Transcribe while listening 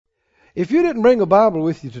If you didn't bring a Bible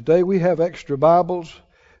with you today, we have extra Bibles.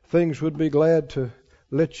 Things we'd be glad to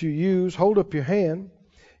let you use. Hold up your hand,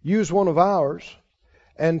 use one of ours,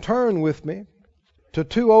 and turn with me to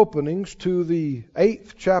two openings to the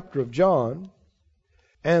 8th chapter of John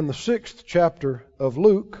and the 6th chapter of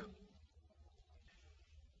Luke.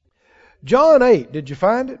 John 8, did you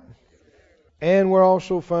find it? And we're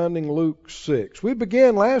also finding Luke 6. We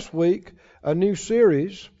began last week a new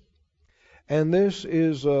series, and this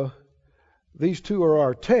is these two are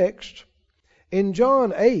our text. In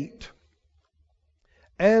John 8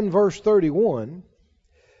 and verse 31,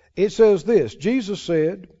 it says this: Jesus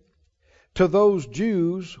said to those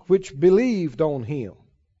Jews which believed on him,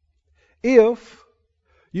 "If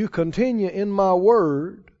you continue in my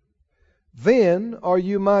word, then are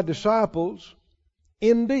you my disciples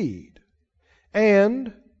indeed,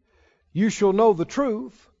 and you shall know the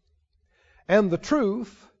truth, and the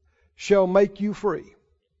truth shall make you free."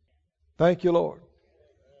 Thank you, Lord.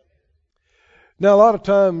 Now, a lot of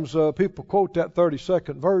times people quote that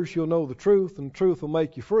 32nd verse, "You'll know the truth, and the truth will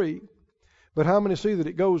make you free." But how many see that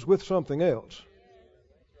it goes with something else?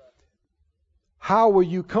 How will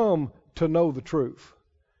you come to know the truth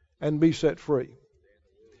and be set free?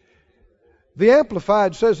 The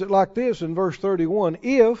Amplified says it like this in verse 31.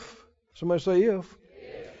 Somebody say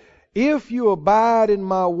if you abide in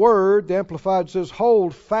my word, the Amplified says,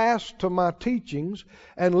 hold fast to my teachings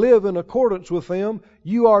and live in accordance with them,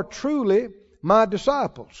 you are truly my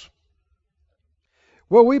disciples.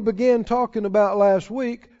 Well, we began talking about last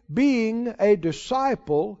week being a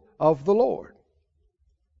disciple of the Lord.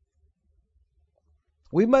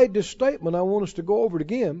 We made this statement. I want us to go over it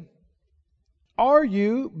again. Are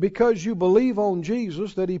you, because you believe on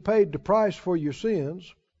Jesus, that He paid the price for your sins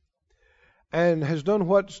and has done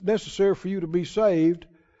what's necessary for you to be saved,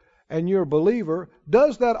 and you're a believer,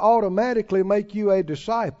 does that automatically make you a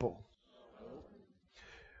disciple?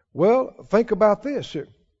 Well, think about this here.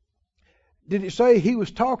 Did it say He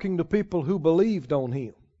was talking to people who believed on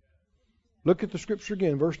Him? Look at the scripture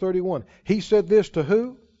again, verse 31. He said this to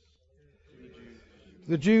who?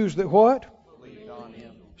 The Jews that what? Believed on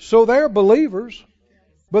Him. So they're believers.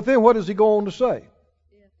 But then what does He go on to say?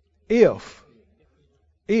 If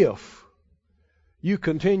you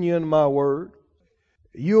continue in my word,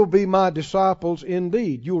 you'll be my disciples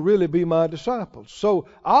indeed. You'll really be my disciples. So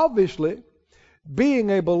obviously,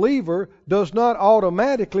 being a believer does not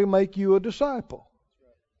automatically make you a disciple.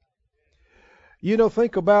 You know,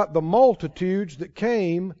 think about the multitudes that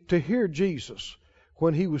came to hear Jesus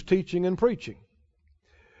when He was teaching and preaching.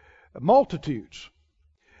 Multitudes.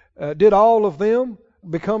 Did all of them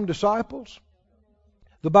become disciples?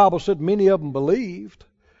 The Bible said many of them believed,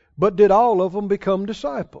 but did all of them become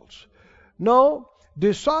disciples? No,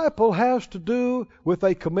 disciple has to do with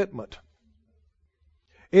a commitment.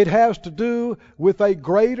 It has to do with a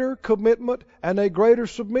greater commitment and a greater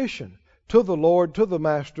submission to the Lord, to the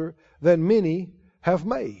Master, than many have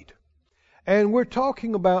made. And we're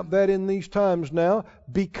talking about that in these times now,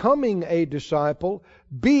 becoming a disciple,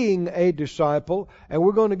 being a disciple, and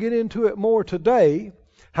we're going to get into it more today.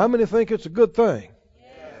 How many think it's a good thing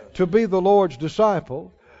to be the Lord's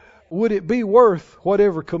disciple? Would it be worth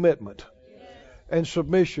whatever commitment and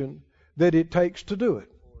submission that it takes to do it?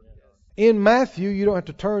 In Matthew, you don't have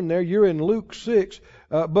to turn there, you're in Luke 6,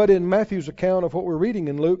 but in Matthew's account of what we're reading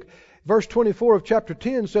in Luke, verse 24 of chapter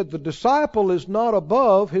 10 said, the disciple is not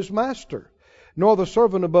above his master, nor the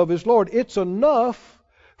servant above his Lord. It's enough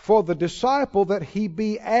for the disciple that he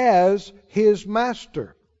be as his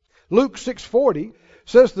master. Luke 6:40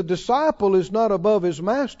 says the disciple is not above his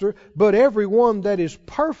master, but everyone that is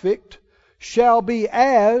perfect shall be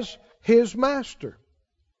as his master.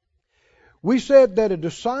 We said that a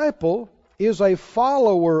disciple is a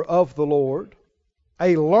follower of the Lord,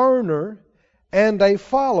 a learner, and a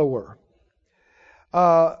follower.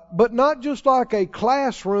 But not just like a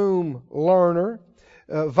classroom learner.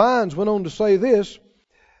 Vines went on to say this: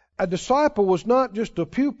 a disciple was not just a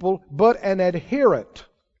pupil, but an adherent.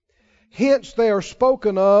 Hence, they are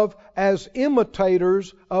spoken of as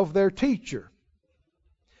imitators of their teacher.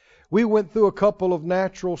 We went through a couple of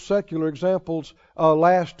natural secular examples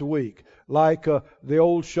last week, like the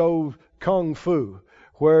old show Kung Fu,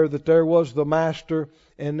 where that there was the master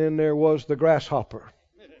and then there was the grasshopper.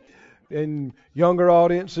 And younger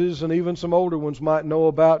audiences and even some older ones might know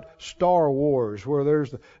about Star Wars, where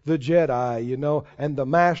there's the Jedi, and the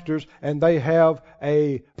masters, and they have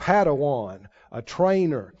a Padawan, a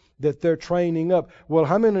trainer that they're training up. Well,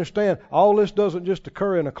 how many understand all this doesn't just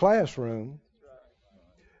occur in a classroom?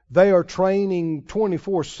 They are training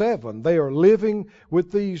 24/7. They are living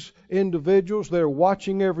with these individuals. They're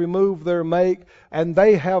watching every move they make, and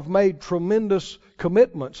they have made tremendous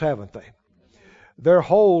commitments, haven't they? Their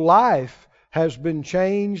whole life has been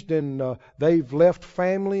changed, and they've left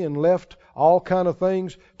family and left all kind of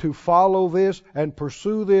things to follow this and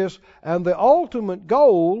pursue this. And the ultimate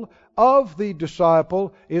goal of the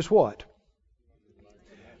disciple is what?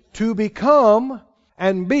 To become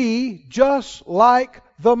and be just like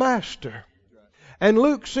the Master. And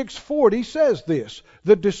Luke 6:40 says this,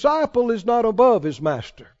 the disciple is not above his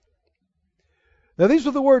master. Now these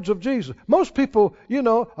are the words of Jesus. Most people,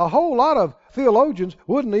 a whole lot of theologians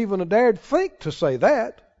wouldn't even have dared think to say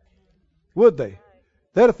that, would they?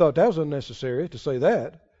 They'd have thought that was unnecessary to say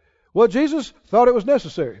that. Well, Jesus thought it was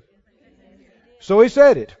necessary. So he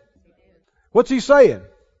said it. What's he saying?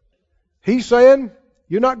 He's saying,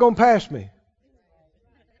 you're not going to pass me.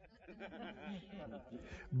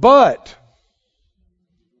 But,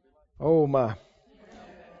 oh my,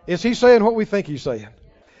 is he saying what we think he's saying?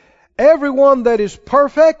 Everyone that is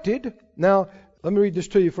perfected, now let me read this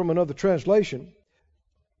to you from another translation,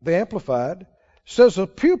 the Amplified, says a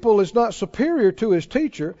pupil is not superior to his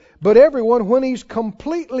teacher, but everyone when he's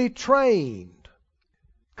completely trained,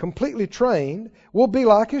 will be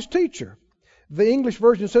like his teacher. The English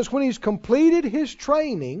version says when he's completed his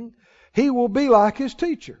training, he will be like his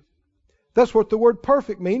teacher. That's what the word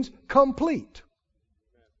perfect means, complete.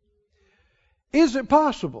 Is it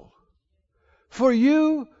possible for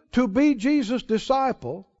you to be Jesus'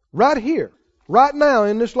 disciple right here, right now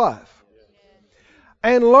in this life,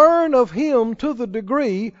 and learn of Him to the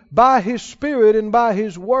degree by His Spirit and by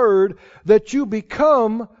His Word that you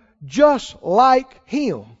become just like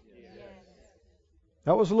Him?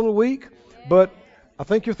 That was a little weak, but I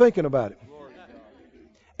think you're thinking about it.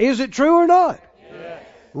 Is it true or not?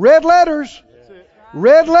 Red letters.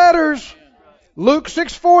 Red letters. Luke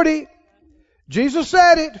 6:40. Jesus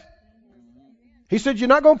said it. He said, you're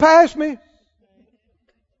not going to pass me.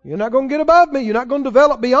 You're not going to get above me. You're not going to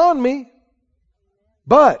develop beyond me.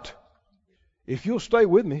 But if you'll stay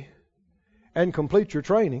with me and complete your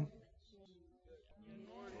training,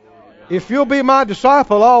 if you'll be my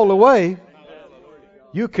disciple all the way,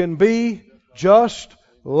 you can be just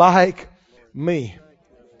like me.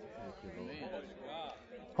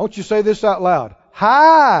 Won't you say this out loud?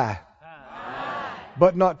 High,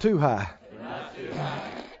 but not too high.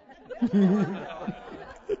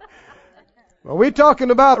 Are we talking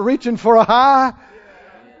about reaching for a high?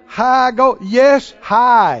 High goal? Yes,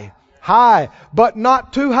 high, but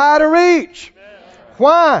not too high to reach.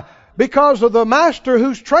 Why? Because of the Master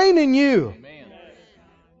who's training you.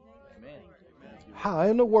 How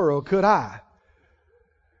in the world could I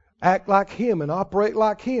act like Him and operate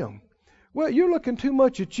like Him? Well, you're looking too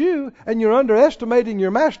much at you, and you're underestimating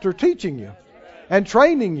your Master teaching you and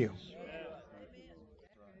training you.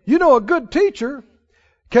 You know, a good teacher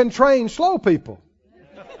can train slow people.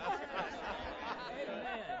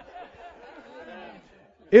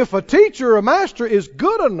 If a teacher or a master is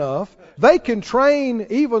good enough, they can train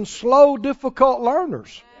even slow, difficult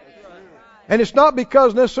learners. And it's not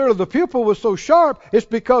because necessarily the pupil was so sharp, it's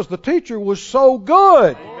because the teacher was so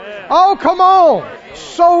good. Amen. Oh, come on.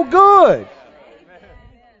 So good.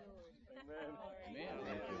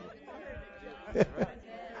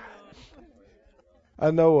 I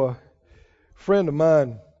know a friend of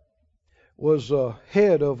mine was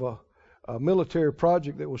head of a military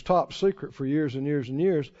project that was top secret for years and years and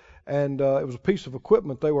years. And it was a piece of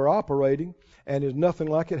equipment they were operating, and nothing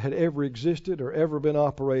like it had ever existed or ever been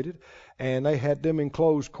operated. And they had them in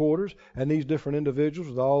closed quarters, and these different individuals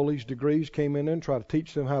with all these degrees came in there and tried to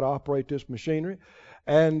teach them how to operate this machinery.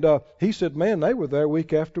 And he said, man, they were there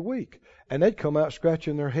week after week, and they'd come out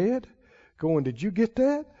scratching their head, going, did you get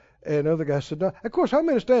that? And other guys said, no. Of course, how many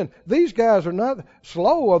understand these guys are not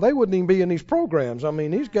slow, or they wouldn't even be in these programs. I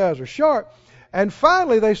mean, these guys are sharp. And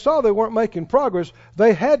finally, they saw they weren't making progress.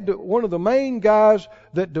 They had one of the main guys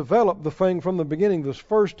that developed the thing from the beginning, this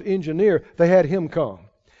first engineer, they had him come.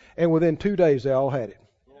 And within 2 days, they all had it.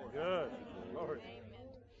 Good.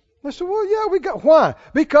 They said, well, yeah, we got. Why?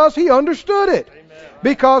 Because he understood it. Amen.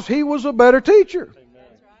 Because he was a better teacher. Amen.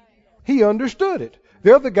 He understood it.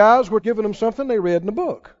 The other guys were giving them something they read in the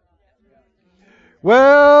book.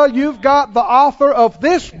 Well, you've got the author of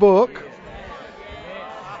this book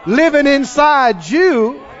living inside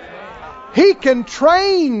you. He can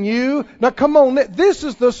train you. Now come on, this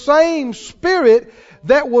is the same Spirit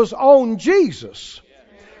that was on Jesus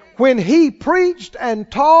when He preached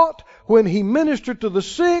and taught, when He ministered to the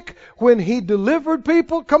sick, when He delivered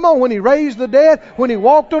people. Come on, when He raised the dead, when He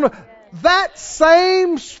walked on. That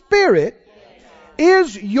same Spirit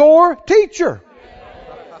is your teacher.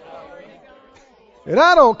 And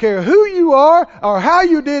I don't care who you are or how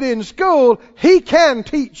you did in school, He can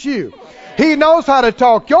teach you. He knows how to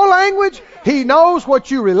talk your language. He knows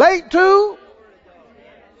what you relate to.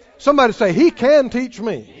 Somebody say, He can teach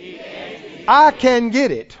me. I can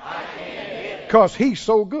get it. Because He's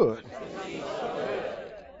so good.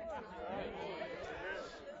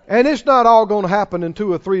 And it's not all going to happen in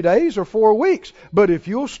 2 or 3 days or 4 weeks. But if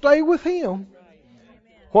you'll stay with Him,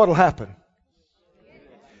 what'll happen?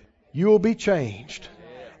 You'll be changed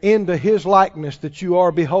into His likeness that you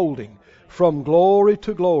are beholding from glory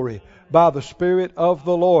to glory by the Spirit of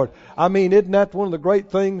the Lord. I mean, isn't that one of the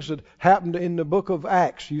great things that happened in the book of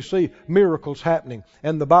Acts? You see miracles happening.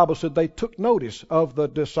 And the Bible said they took notice of the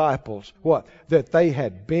disciples. What? That they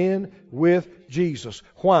had been with Jesus.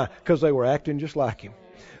 Why? Because they were acting just like Him.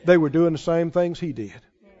 They were doing the same things He did.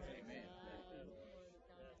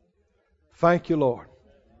 Thank you, Lord.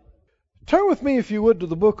 Turn with me, if you would, to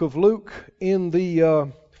the book of Luke in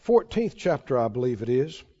the 14th chapter, I believe it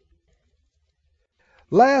is.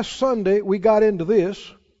 Last Sunday, we got into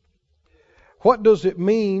this. What does it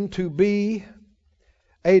mean to be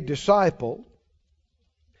a disciple?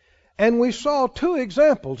 And we saw 2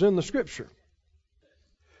 examples in the Scripture.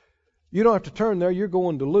 You don't have to turn there, you're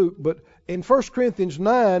going to Luke. But in 1 Corinthians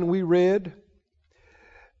 9, we read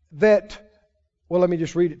that, well, let me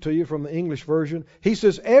just read it to you from the English version. He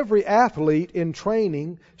says, every athlete in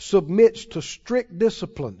training submits to strict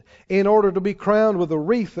discipline in order to be crowned with a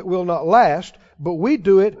wreath that will not last, but we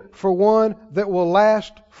do it for one that will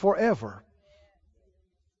last forever.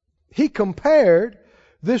 He compared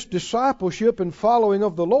this discipleship and following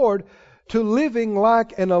of the Lord to living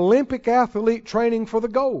like an Olympic athlete training for the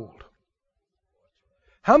gold.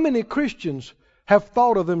 How many Christians have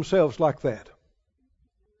thought of themselves like that?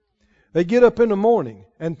 They get up in the morning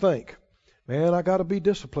and think, man, I got to be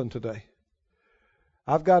disciplined today.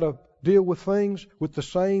 I've got to deal with things with the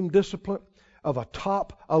same discipline of a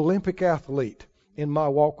top Olympic athlete in my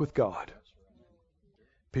walk with God.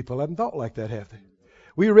 People haven't thought like that, have they?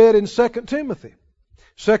 We read in 2 Timothy.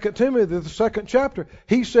 2 Timothy, the 2nd chapter,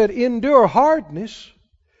 he said, endure hardness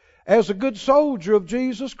as a good soldier of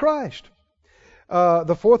Jesus Christ.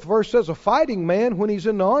 The 4th verse says, a fighting man, when he's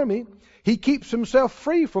in the army, he keeps himself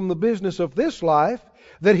free from the business of this life,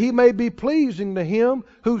 that he may be pleasing to Him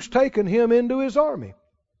who's taken him into His army.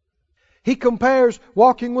 He compares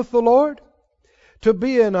walking with the Lord to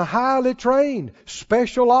being a highly trained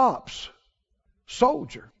special ops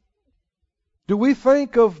soldier. Do we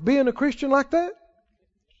think of being a Christian like that?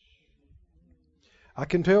 I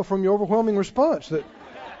can tell from your overwhelming response that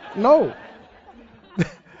no.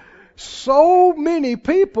 So many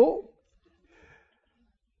people,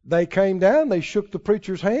 they came down, they shook the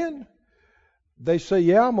preacher's hand. They say,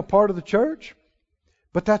 yeah, I'm a part of the church.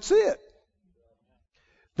 But that's it.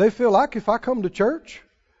 They feel like if I come to church,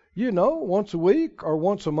 once a week or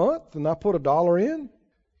once a month, and I put $1 in,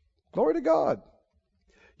 glory to God.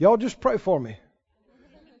 Y'all just pray for me.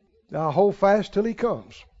 I'll hold fast till He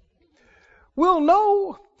comes. Well,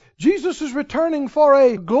 no. Jesus is returning for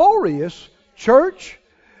a glorious church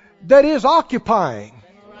that is occupying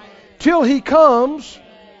till He comes.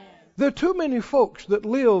 There are too many folks that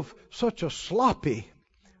live such a sloppy,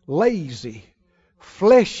 lazy,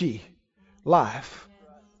 fleshy life.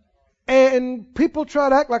 And people try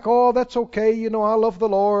to act like, oh, that's okay, I love the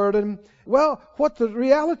Lord. And well, what the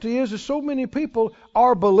reality is so many people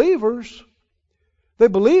are believers. They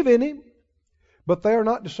believe in Him, but they are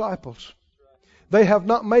not disciples. They have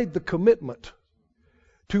not made the commitment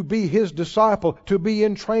to be His disciple, to be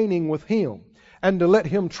in training with Him, and to let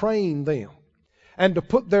Him train them, and to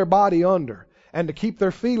put their body under, and to keep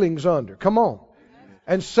their feelings under. Come on.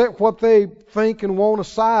 And set what they think and want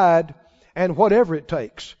aside, and whatever it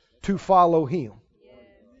takes to follow Him.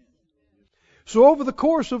 So over the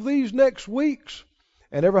course of these next weeks,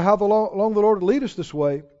 and ever how long the Lord will lead us this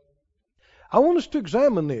way, I want us to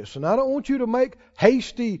examine this. And I don't want you to make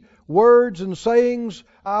hasty words and sayings.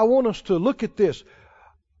 I want us to look at this.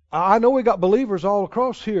 I know we got believers all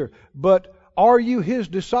across here, but are you His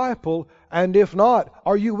disciple? And if not,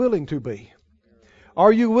 are you willing to be?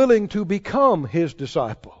 Are you willing to become His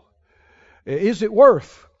disciple? Is it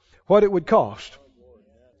worth what it would cost?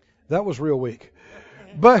 That was real weak.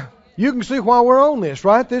 But you can see why we're on this,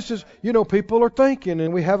 right? This is, people are thinking,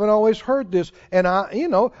 and we haven't always heard this. And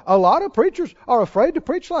a lot of preachers are afraid to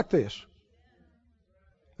preach like this.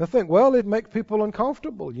 They think, well, it makes people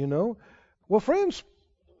uncomfortable, Well, friends,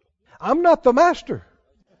 I'm not the master.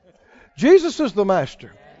 Jesus is the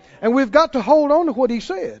master. And we've got to hold on to what He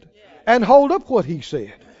said. And hold up what He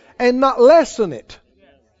said. And not lessen it.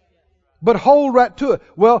 But hold right to it.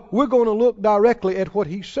 Well, we're going to look directly at what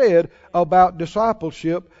he said about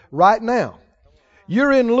discipleship right now.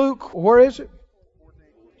 You're in Luke, where is it?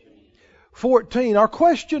 14. Our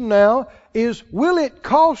question now is, will it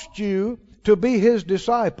cost you to be his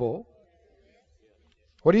disciple?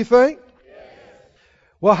 What do you think?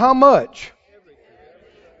 Well, how much?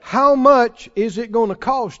 How much is it going to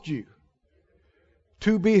cost you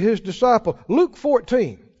to be his disciple? Luke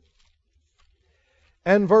 14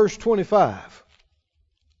 and verse 25.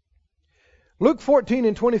 Luke 14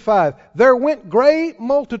 and 25. There went great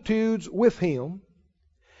multitudes with him,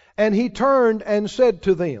 and he turned and said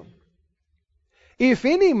to them, if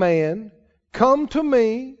any man come to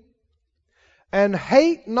me and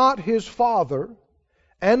hate not his father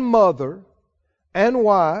and mother and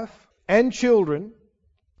wife and children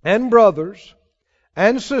and brothers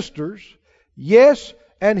and sisters, yes,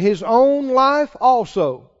 and his own life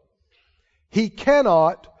also, he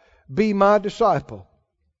cannot be my disciple.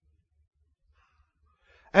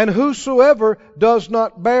 And whosoever does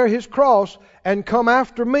not bear his cross and come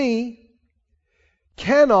after me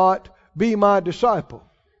cannot be my disciple.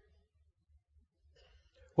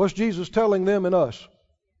 What's Jesus telling them and us?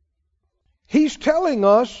 He's telling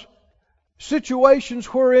us situations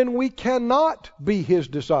wherein we cannot be his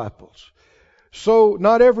disciples. So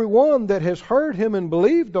not everyone that has heard him and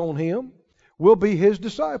believed on him will be his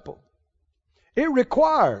disciple. It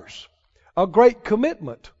requires a great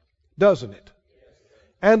commitment, doesn't it?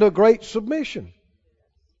 And a great submission.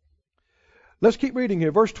 Let's keep reading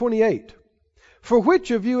here. Verse 28. For which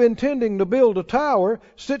of you intending to build a tower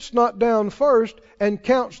sits not down first and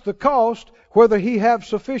counts the cost, whether he have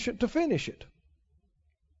sufficient to finish it?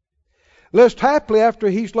 Lest haply after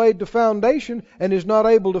he's laid the foundation and is not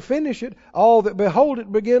able to finish it, all that behold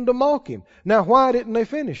it begin to mock him. Now why didn't they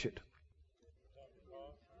finish it?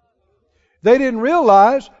 They didn't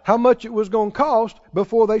realize how much it was going to cost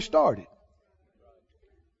before they started.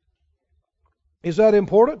 Is that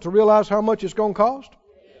important, to realize how much it's going to cost?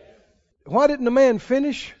 Why didn't the man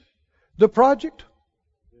finish the project?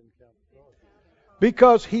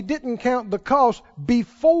 Because he didn't count the cost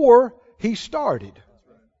before he started.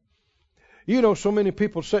 You know, so many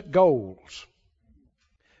people set goals.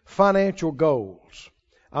 Financial goals.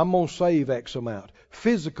 I'm going to save X amount.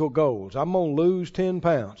 Physical goals. I'm going to lose 10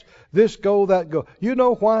 pounds. This goal, that goal. You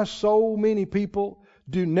know why so many people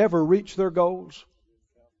do never reach their goals?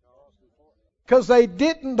 Because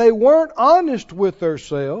they weren't honest with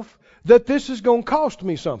themselves that this is going to cost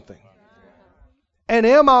me something. And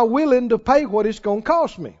am I willing to pay what it's going to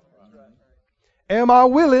cost me? Am I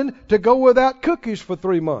willing to go without cookies for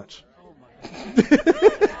 3 months?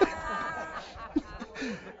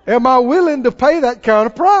 Am I willing to pay that kind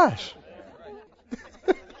of price?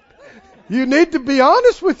 You need to be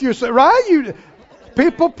honest with yourself, right?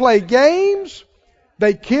 People play games.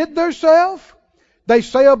 They kid themselves. They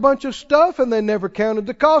say a bunch of stuff and they never counted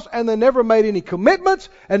the cost and they never made any commitments,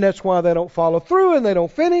 and that's why they don't follow through and they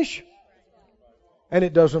don't finish. And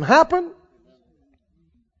it doesn't happen.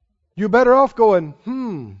 You're better off going,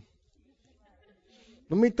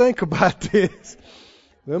 let me think about this.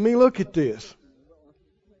 Let me look at this.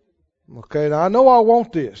 Okay, now I know I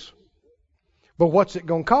want this, but what's it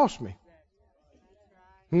going to cost me?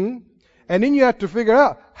 And then you have to figure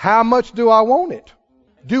out, how much do I want it?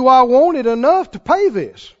 Do I want it enough to pay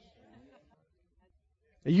this?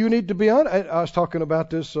 You need to be honest. I was talking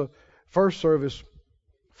about this first service,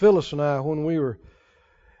 Phyllis and I, when we were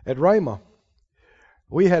at Rhema.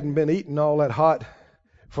 We hadn't been eating all that hot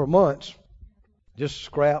for months. Just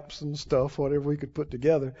scraps and stuff, whatever we could put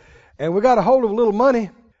together. And we got a hold of a little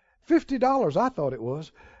money, $50 I thought it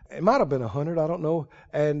was. It might have been $100, I don't know.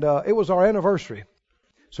 And it was our anniversary.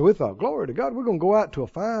 So we thought, glory to God, we're going to go out to a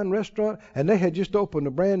fine restaurant. And they had just opened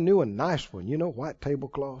a brand new and nice one, white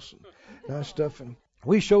tablecloths and nice stuff. And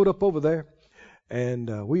we showed up over there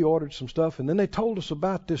and we ordered some stuff. And then they told us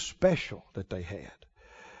about this special that they had.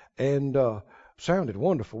 And sounded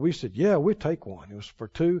wonderful. We said, yeah, we'll take one. It was for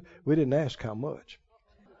 2. We didn't ask how much.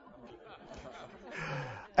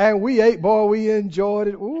 And we ate, boy, we enjoyed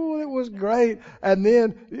it. Ooh, it was great. And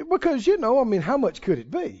then, because, how much could it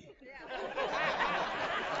be?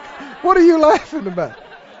 What are you laughing about?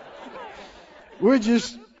 We're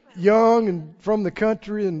just young and from the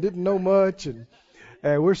country and didn't know much. And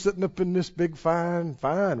we're sitting up in this big, fine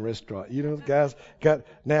restaurant. The guys got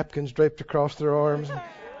napkins draped across their arms.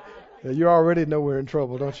 You already know we're in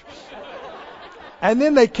trouble, don't you? And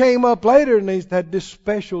then they came up later and they had this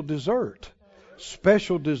special dessert.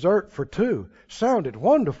 Special dessert for 2. Sounded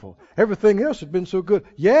wonderful. Everything else had been so good.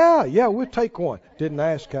 Yeah, we'll take one. Didn't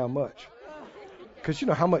ask how much. Because,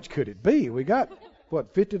 how much could it be? We got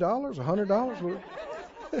what, $50,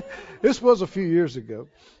 $100? This was a few years ago.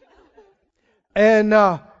 And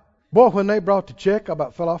boy, when they brought the check, I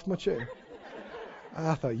about fell off my chair.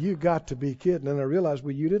 I thought, you got to be kidding. And I realized,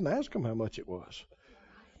 well, you didn't ask them how much it was.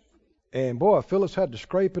 And boy, Phyllis had to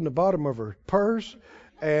scrape in the bottom of her purse,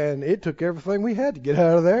 and it took everything we had to get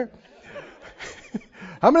out of there.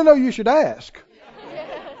 How many know you should ask?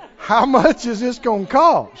 How much is this going to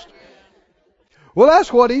cost? Well,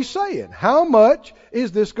 that's what he's saying. How much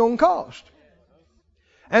is this going to cost?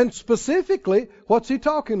 And specifically, what's he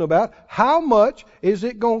talking about? How much is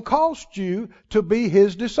it going to cost you to be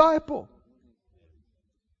his disciple?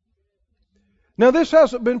 Now, this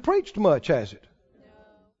hasn't been preached much, has it?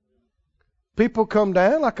 People come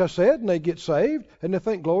down, like I said, and they get saved, and they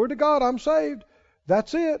think, glory to God, I'm saved.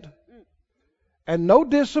 That's it. And no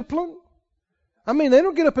discipline. I mean, they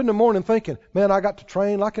don't get up in the morning thinking, man, I got to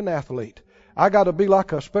train like an athlete. I got to be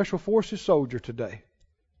like a special forces soldier today.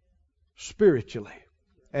 Spiritually.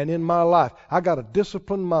 And in my life, I got to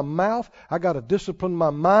discipline my mouth. I got to discipline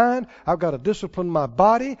my mind. I've got to discipline my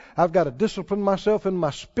body. I've got to discipline myself in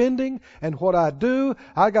my spending and what I do.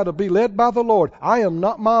 I got to be led by the Lord. I am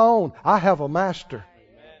not my own. I have a master.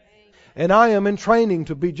 And I am in training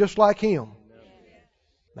to be just like him.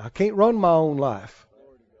 Now, I can't run my own life.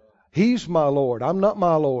 He's my Lord. I'm not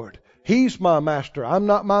my Lord. He's my master. I'm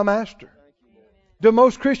not my master. Do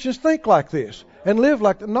most Christians think like this and live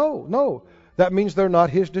like that? No. That means they're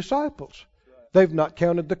not his disciples. They've not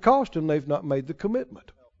counted the cost and they've not made the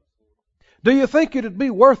commitment. Do you think it'd be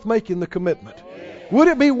worth making the commitment? Would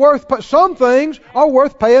it be worth... Some things are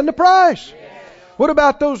worth paying the price. What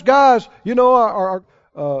about those guys, are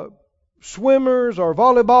swimmers or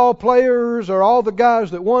volleyball players or all the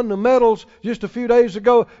guys that won the medals just a few days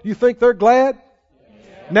ago? You think they're glad?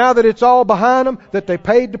 Now that it's all behind them, that they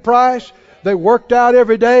paid the price, they worked out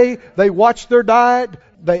every day, they watched their diet,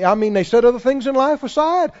 they set other things in life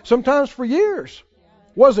aside, sometimes for years.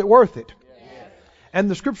 Was it worth it? And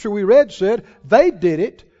the scripture we read said they did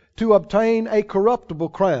it to obtain a corruptible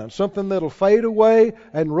crown, something that'll fade away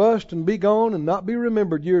and rust and be gone and not be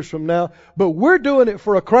remembered years from now. But we're doing it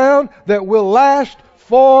for a crown that will last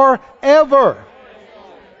forever.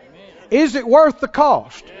 Is it worth the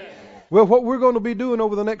cost? Well, what we're going to be doing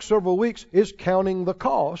over the next several weeks is counting the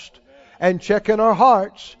cost and checking our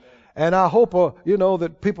hearts. And I hope,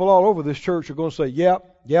 that people all over this church are going to say,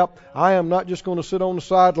 yep, I am not just going to sit on the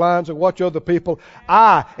sidelines and watch other people.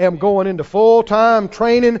 I am going into full-time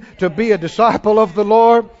training to be a disciple of the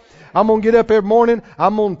Lord. I'm going to get up every morning.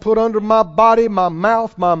 I'm going to put under my body, my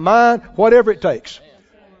mouth, my mind, whatever it takes.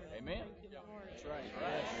 Amen.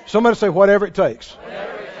 Somebody say, whatever it takes.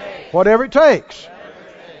 Whatever it takes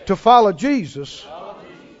to follow Jesus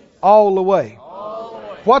all the way.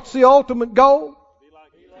 What's the ultimate goal?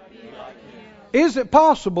 Is it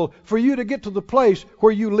possible for you to get to the place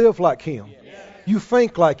where you live like him? You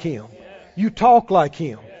think like him. You talk like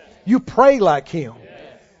him. You pray like him.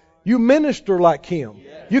 You minister like him.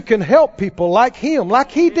 You can help people like him,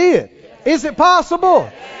 like he did. Is it possible?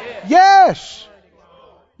 Yes.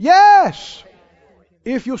 Yes.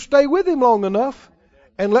 If you'll stay with him long enough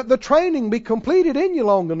and let the training be completed in you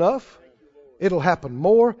long enough, it'll happen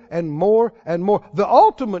more and more and more. The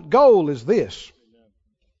ultimate goal is this.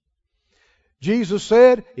 Jesus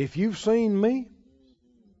said, if you've seen me,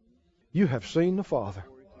 you have seen the Father.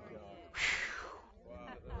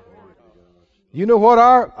 You know what?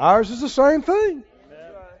 Ours is the same thing.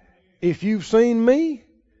 If you've seen me,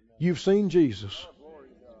 you've seen Jesus.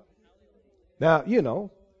 Now,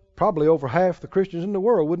 probably over half the Christians in the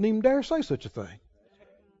world wouldn't even dare say such a thing.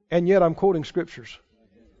 And yet I'm quoting scriptures.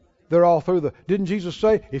 They're all through didn't Jesus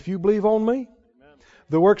say, if you believe on me,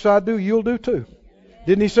 the works I do, you'll do too?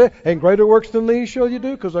 Didn't he say, and greater works than these shall you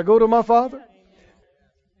do, because I go to my Father?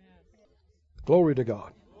 Glory to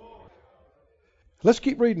God. Let's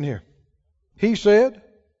keep reading here. He said,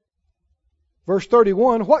 verse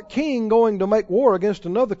 31, what king going to make war against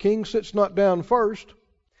another king sits not down first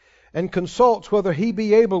and consults whether he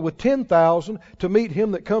be able with 10,000 to meet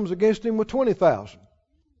him that comes against him with 20,000?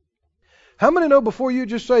 How many know before you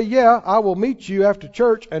just say, yeah, I will meet you after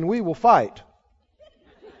church and we will fight?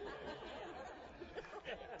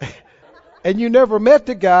 And you never met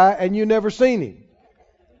the guy and you never seen him.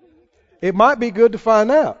 It might be good to find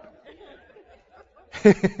out.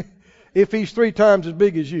 If he's 3 times as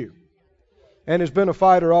big as you and has been a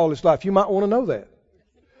fighter all his life. You might want to know that.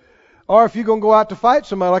 Or if you're going to go out to fight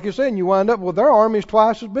somebody, like you said, and you wind up, well, their army is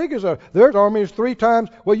twice as big as ours. Their army is 3 times.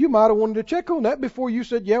 Well, you might have wanted to check on that before you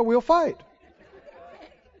said, yeah, we'll fight.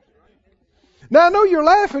 Now, I know you're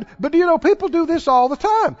laughing, but people do this all the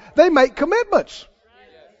time. They make commitments.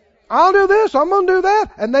 I'll do this, I'm going to do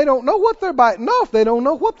that. And they don't know what they're biting off. They don't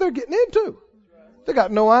know what they're getting into. They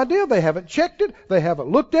got no idea. They haven't checked it. They haven't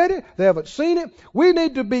looked at it. They haven't seen it. We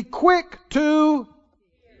need to be quick to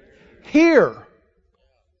hear.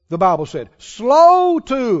 The Bible said, slow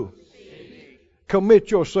to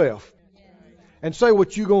commit yourself. And say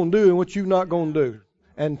what you're going to do and what you're not going to do.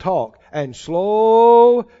 And talk. And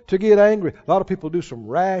slow to get angry. A lot of people do some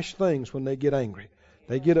rash things when they get angry.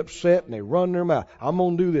 They get upset and they run their mouth. I'm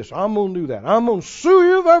going to do this. I'm going to do that. I'm going to sue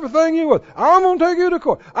you for everything you with. I'm going to take you to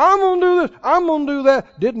court. I'm going to do this. I'm going to do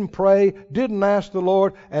that. Didn't pray. Didn't ask the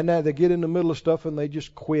Lord. And now they get in the middle of stuff and they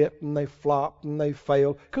just quit and they flop and they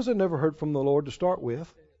fail because they never heard from the Lord to start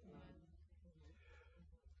with.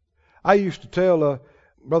 I used to tell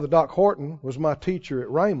Brother Doc Horton was my teacher at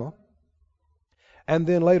Rhema. And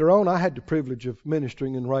then later on I had the privilege of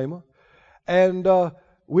ministering in Rhema. And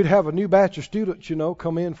we'd have a new batch of students,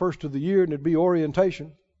 come in first of the year, and it'd be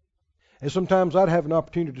orientation. And sometimes I'd have an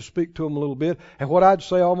opportunity to speak to them a little bit. And what I'd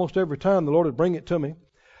say almost every time, the Lord would bring it to me.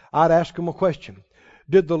 I'd ask them a question.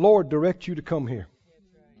 Did the Lord direct you to come here?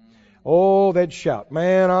 Oh, they'd shout.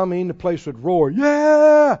 Man, the place would roar.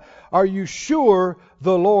 Yeah! Are you sure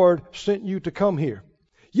the Lord sent you to come here?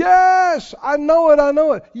 Yes! I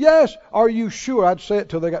know it. Yes! Are you sure? I'd say it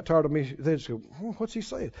till they got tired of me. They'd say, what's he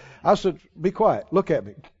saying? I said, be quiet. Look at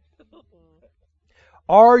me.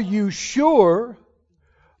 Are you sure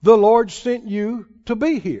the Lord sent you to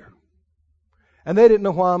be here? And they didn't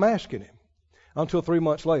know why I'm asking him until 3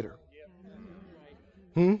 months later.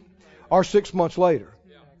 Or 6 months later.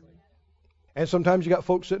 And sometimes you got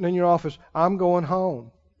folks sitting in your office, I'm going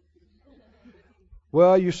home.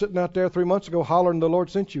 Well, you're sitting out there 3 months ago hollering the Lord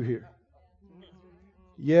sent you here.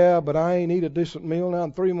 Yeah, but I ain't eat a decent meal now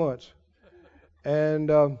in 3 months.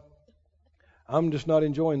 And I'm just not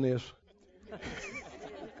enjoying this.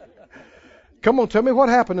 Come on, tell me what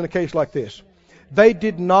happened in a case like this. They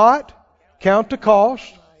did not count the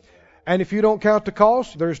cost. And if you don't count the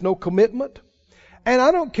cost, there's no commitment. And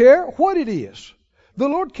I don't care what it is. The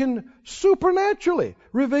Lord can supernaturally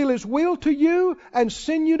reveal His will to you and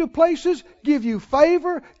send you to places, give you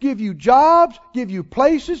favor, give you jobs, give you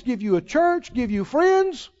places, give you a church, give you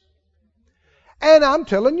friends. And I'm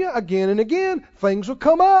telling you again and again, things will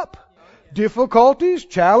come up. Difficulties,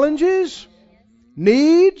 challenges,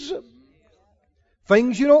 needs,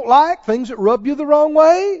 things you don't like, things that rub you the wrong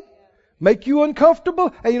way, make you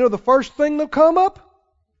uncomfortable. And the first thing that'll come up,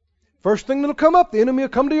 the enemy will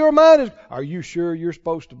come to your mind is, are you sure you're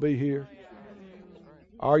supposed to be here?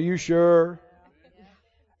 Are you sure?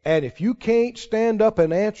 And if you can't stand up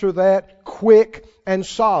and answer that quick and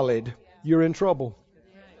solid, you're in trouble.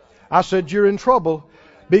 I said you're in trouble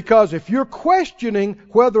because if you're questioning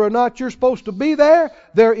whether or not you're supposed to be there,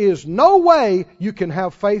 there is no way you can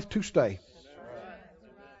have faith to stay.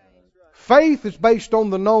 Faith is based on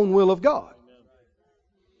the known will of God.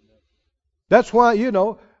 That's why,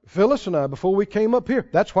 Phyllis and I, before we came up here,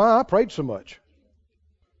 that's why I prayed so much.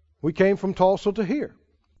 We came from Tulsa to here.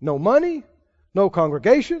 No money, no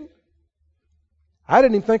congregation. I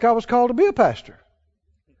didn't even think I was called to be a pastor.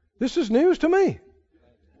 This is news to me.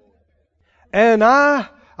 And I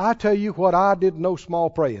tell you what, I did no small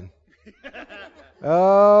praying.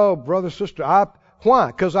 Oh, brother, sister, why?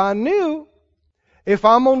 Because I knew if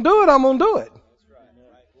I'm going to do it, I'm going to do it.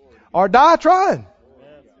 Or die trying.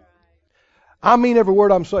 I mean every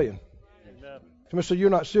word I'm saying. Somebody say,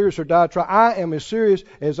 you're not serious or die trying. I am as serious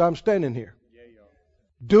as I'm standing here.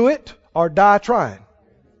 Do it or die trying.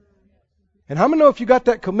 And how many know if you got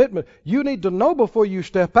that commitment, you need to know before you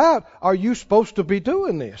step out, are you supposed to be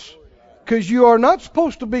doing this? Because you are not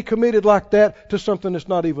supposed to be committed like that to something that's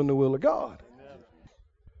not even the will of God.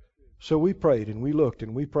 So we prayed and we looked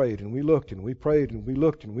and we prayed and we looked and we prayed and we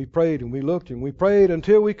looked and we prayed and we looked and we prayed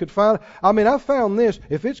until we could find. I found this.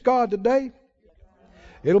 If it's God today,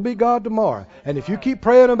 it'll be God tomorrow. And if you keep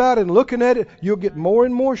praying about it and looking at it, you'll get more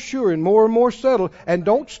and more sure and more settled. And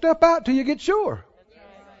don't step out till you get sure.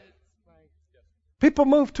 People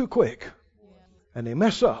move too quick. And they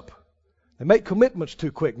mess up. They make commitments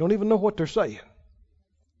too quick. Don't even know what they're saying.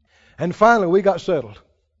 And finally we got settled.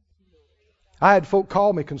 I had folk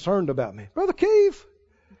call me concerned about me. Brother Keith,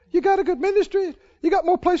 you got a good ministry. You got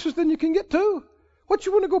more places than you can get to. What,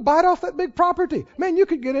 you want to go bite off that big property? Man, you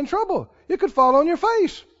could get in trouble. You could fall on your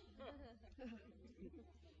face.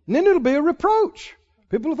 And then it'll be a reproach.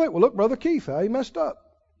 People will think, well, look, Brother Keith, how he messed up.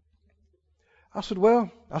 I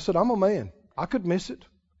said, I'm a man. I could miss it.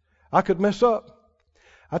 I could mess up.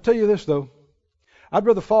 I tell you this, though. I'd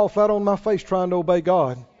rather fall flat on my face trying to obey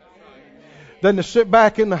God than to sit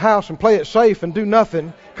back in the house and play it safe and do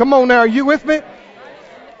nothing. Come on now, are you with me?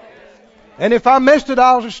 And if I missed it,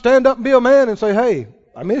 I'll just stand up and be a man and say, hey,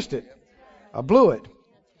 I missed it. I blew it.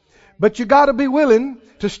 But you got to be willing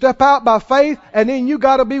to step out by faith, and then you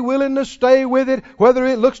got to be willing to stay with it, whether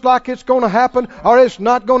it looks like it's going to happen or it's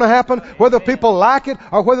not going to happen, whether people like it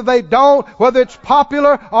or whether they don't, whether it's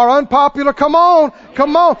popular or unpopular. Come on,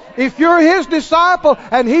 come on. If you're His disciple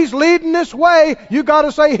and He's leading this way, you got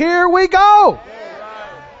to say, here we go.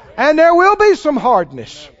 And there will be some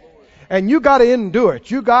hardness, and you got to endure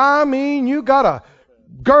it. You got to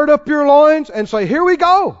gird up your loins and say, here we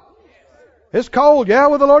go. It's cold. Yeah,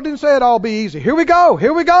 well, the Lord didn't say it'd all be easy. Here we go.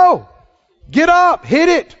 Here we go. Get up. Hit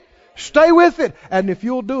it. Stay with it. And if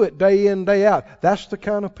you'll do it day in, day out, that's the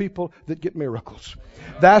kind of people that get miracles.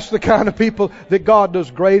 That's the kind of people that God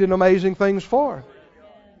does great and amazing things for.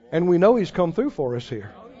 And we know He's come through for us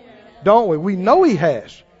here. Don't we? We know He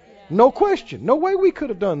has. No question. No way we could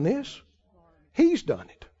have done this. He's done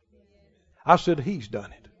it. I said He's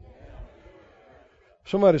done it.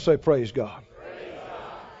 Somebody say, praise God.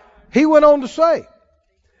 He went on to say,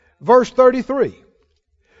 verse 33,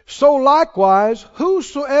 so likewise,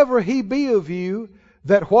 whosoever he be of you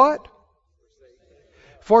that what?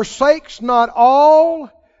 Forsakes not all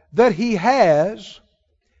that he has,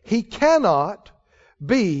 he cannot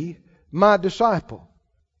be my disciple.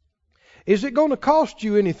 Is it going to cost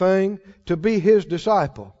you anything to be His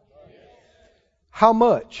disciple? How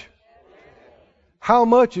much? How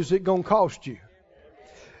much is it going to cost you?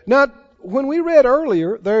 Now, when we read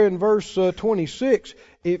earlier there in verse 26,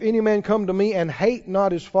 if any man come to me and hate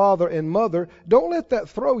not his father and mother, don't let that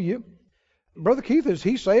throw you. Brother Keith, is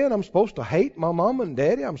he saying I'm supposed to hate my mom and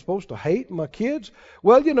daddy? I'm supposed to hate my kids?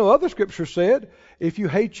 Well, other scripture said, if you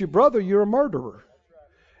hate your brother, you're a murderer.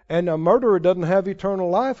 And a murderer doesn't have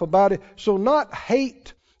eternal life about it. So not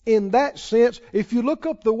hate in that sense. If you look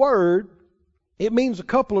up the word, it means a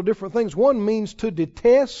couple of different things. One means to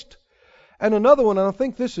detest, and another one, and I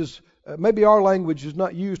think this is, maybe our language is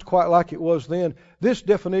not used quite like it was then. This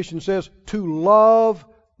definition says to love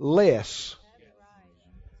less.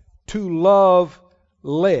 To love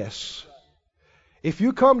less. If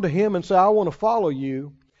you come to Him and say, I want to follow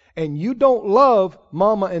you, and you don't love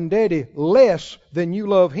mama and daddy less than you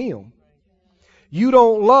love Him, you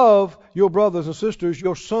don't love your brothers and sisters,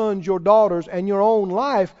 your sons, your daughters, and your own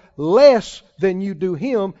life less than you do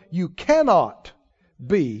Him, you cannot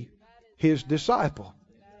be His disciple.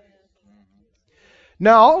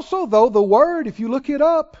 Now also though, the word, if you look it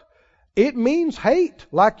up, it means hate,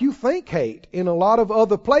 like you think hate in a lot of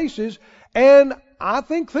other places. And I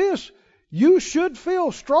think this, you should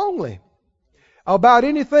feel strongly about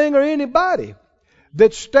anything or anybody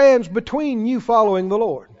that stands between you following the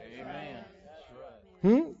Lord.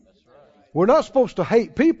 Amen. We're not supposed to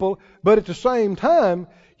hate people, but at the same time,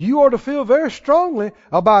 you ought to feel very strongly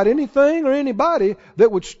about anything or anybody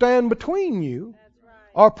that would stand between you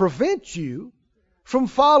or prevent you from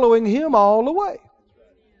following Him all the way.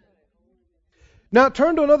 Now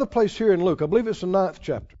turn to another place here in Luke. I believe it's the 9th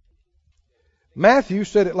chapter. Matthew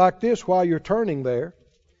said it like this while you're turning there.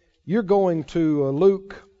 You're going to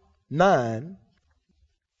Luke 9.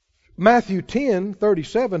 Matthew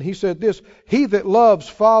 10:37, he said this, he that loves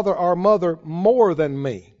father or mother more than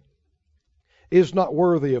me is not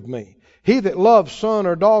worthy of me. He that loves son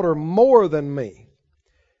or daughter more than me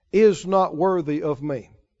is not worthy of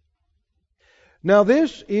me. Now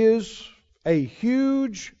this is a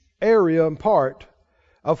huge area and part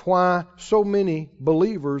of why so many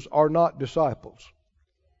believers are not disciples.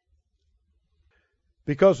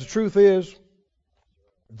 Because the truth is,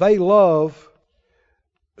 they love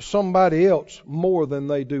somebody else more than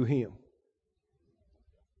they do Him.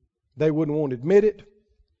 They wouldn't want to admit it,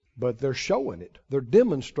 but they're showing it. They're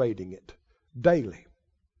demonstrating it daily.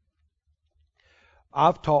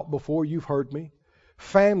 I've taught before, you've heard me.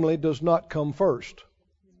 Family does not come first.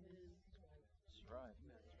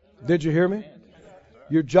 Did you hear me?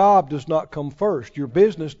 Your job does not come first. Your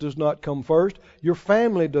business does not come first. Your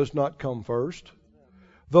family does not come first.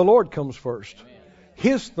 The Lord comes first.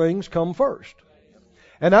 His things come first.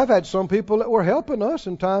 And I've had some people that were helping us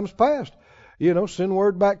in times past, send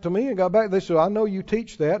word back to me and got back. They said, I know you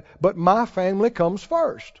teach that, but my family comes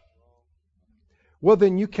first. Well,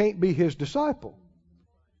 then you can't be His disciple.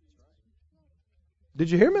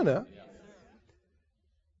 Did you hear me now?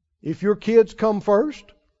 If your kids come first,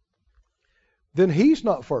 then He's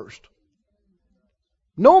not first.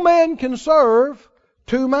 No man can serve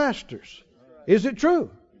two masters. Is it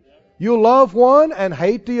true? You'll love one and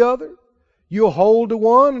hate the other. You'll hold to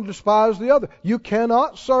one and despise the other. You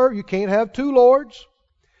cannot serve. You can't have two lords.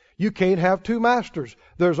 You can't have two masters.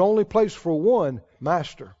 There's only place for one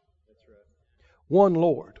master. One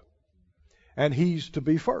Lord. And He's to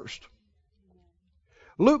be first.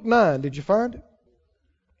 Luke 9, did you find it?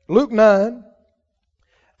 Luke 9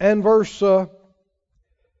 and verse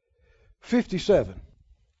 57.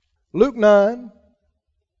 Luke 9,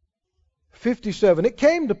 57. It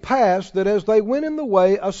came to pass that as they went in the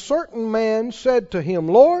way, a certain man said to him,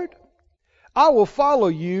 Lord, I will follow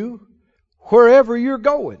you wherever you're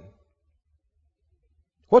going.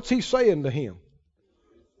 What's he saying to him?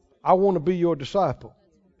 I want to be your disciple.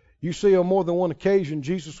 You see, on more than one occasion,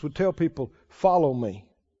 Jesus would tell people, follow me.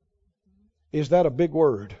 Is that a big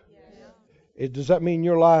word? Yes. Does that mean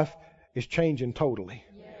your life is changing totally?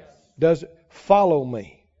 Yes. Does it? Follow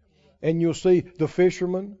me. And you'll see the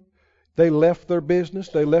fishermen, they left their business,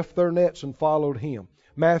 they left their nets and followed him.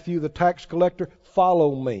 Matthew, the tax collector,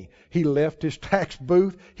 follow me. He left his tax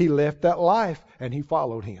booth, he left that life, and he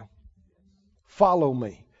followed him. Follow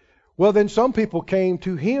me. Well, then some people came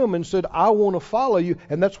to him and said, I want to follow you.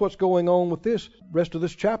 And that's what's going on with this rest of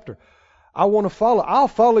this chapter. I want to follow. I'll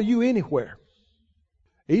follow you anywhere.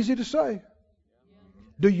 Easy to say.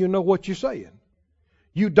 Do you know what you're saying?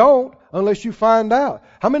 You don't unless you find out.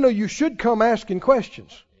 How many know you should come asking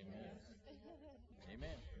questions? Amen.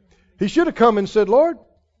 He should have come and said, Lord,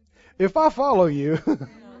 if I follow you,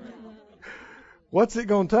 what's it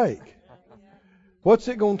going to take? What's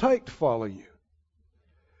it going to take to follow you?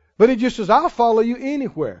 But he just says, I'll follow you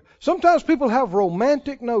anywhere. Sometimes people have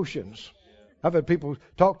romantic notions. I've had people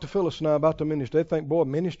talk to Phyllis and I about the ministry. They think, boy,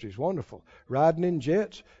 ministry is wonderful. Riding in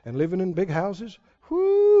jets and living in big houses.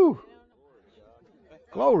 Whoo!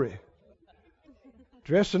 Glory.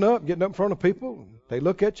 Dressing up, getting up in front of people. They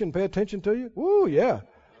look at you and pay attention to you. Woo, yeah.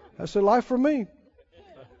 That's the life for me.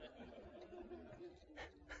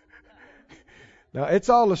 Now, it's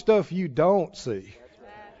all the stuff you don't see.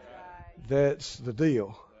 That's the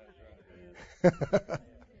deal.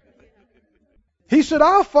 He said,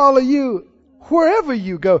 I'll follow you wherever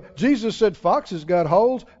you go. Jesus said, foxes got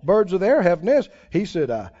holes, birds of the air have nests. He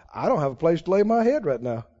said, I don't have a place to lay my head right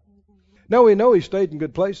now. Now we know he stayed in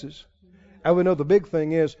good places. And we know the big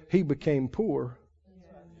thing is he became poor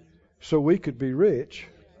so we could be rich.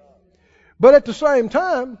 But at the same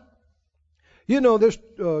time, you know, there's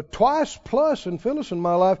twice plus in Phyllis and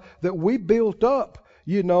my life that we built up,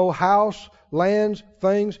 you know, house, lands,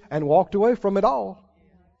 things, and walked away from it all.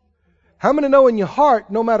 How many know in your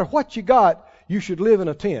heart, no matter what you got, you should live in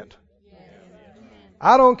a tent?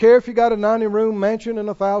 I don't care if you got a 90-room mansion and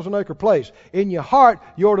a 1,000-acre place. In your heart,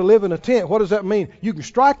 you ought to live in a tent. What does that mean? You can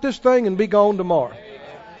strike this thing and be gone tomorrow.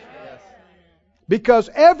 Because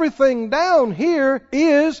everything down here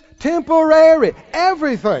is temporary.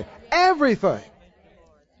 Everything. Everything.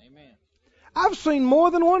 I've seen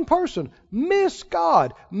more than one person miss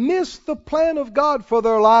God, miss the plan of God for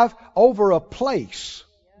their life over a place.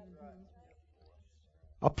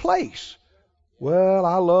 A place. Well,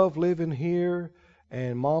 I love living here,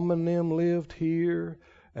 and Mom and them lived here,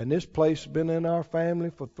 and this place has been in our family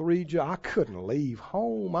for 3 years. I couldn't leave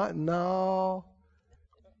home. No.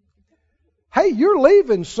 Hey, you're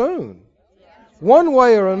leaving soon. One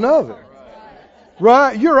way or another.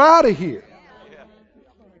 Right? You're out of here.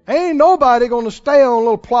 Ain't nobody going to stay on a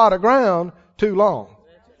little plot of ground too long.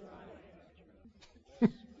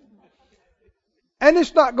 And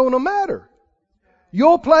it's not going to matter.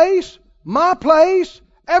 Your place, my place,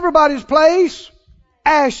 everybody's place,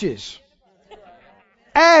 ashes.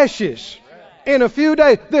 Ashes. In a few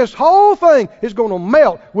days, this whole thing is going to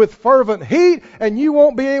melt with fervent heat, and you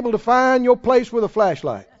won't be able to find your place with a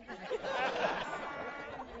flashlight.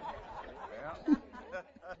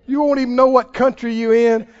 You won't even know what country you're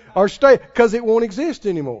in or state, because it won't exist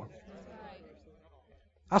anymore.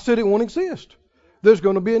 I said it won't exist. There's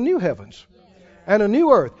going to be a new heavens and a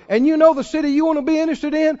new earth. And you know the city you want to be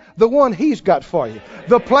interested in? The one He's got for you.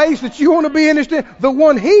 The place that you want to be interested in? The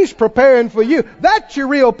one He's preparing for you. That's your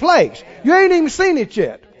real place. You ain't even seen it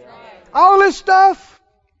yet. All this stuff,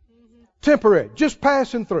 temporary, just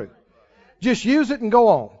passing through. Just use it and go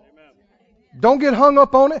on. Don't get hung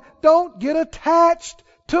up on it. Don't get attached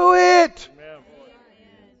to it.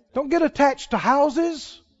 Don't get attached to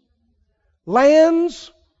houses,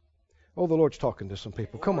 lands. Oh, the Lord's talking to some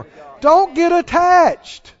people. Come on. Don't get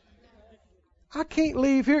attached. I can't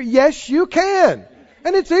leave here. Yes, you can.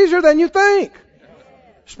 And it's easier than you think.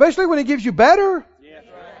 Especially when He gives you better.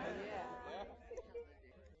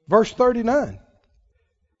 Verse 39.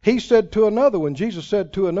 He said to another one, Jesus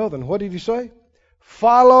said to another one, what did He say?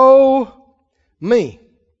 Follow me.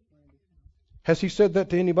 Has He said that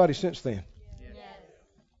to anybody since then? Yes.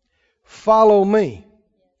 Follow me.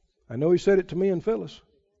 I know He said it to me and Phyllis.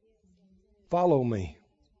 Follow me.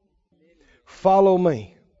 Follow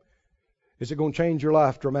me. Is it going to change your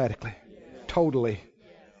life dramatically? Yes. Totally.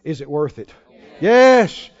 Is it worth it? Yes.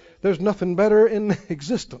 Yes, there's nothing better in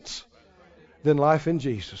existence than life in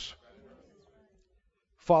Jesus.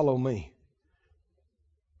 Follow me.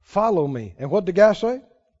 Follow me. And what did the guy say?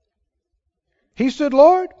 He said,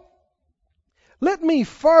 Lord, let me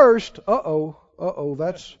first,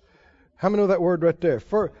 that's, how many know that word right there?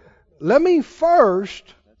 Let me first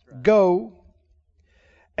go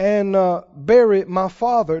and bury my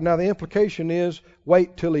father. Now the implication is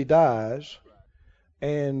wait till he dies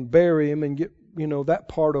and bury him and get, that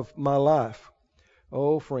part of my life.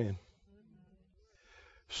 Oh, friend.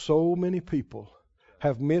 So many people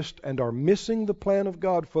have missed and are missing the plan of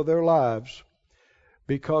God for their lives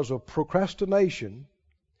because of procrastination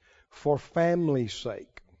for family's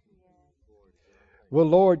sake. Well,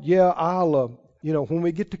 Lord, I'll, when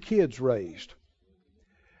we get the kids raised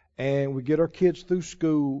and we get our kids through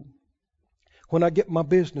school, when I get my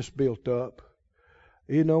business built up,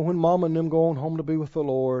 when Mom and them go on home to be with the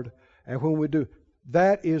Lord, and when we do,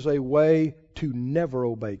 that is a way to never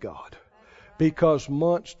obey God. Because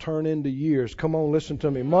months turn into years. Come on, listen to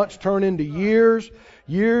me. Months turn into years.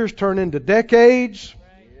 Years turn into decades.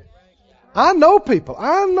 I know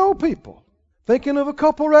people. Thinking of a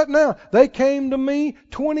couple right now. They came to me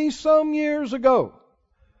 20-some years ago.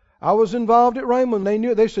 I was involved at Rhema. They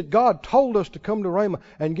knew. They said, God told us to come to Rhema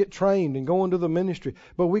and get trained and go into the ministry.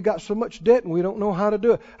 But we got so much debt and we don't know how to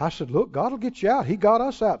do it. I said, look, God will get you out. He got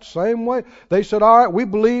us out the same way. They said, all right, we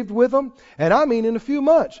believed with them. And I mean, in a few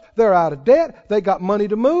months, they're out of debt. They got money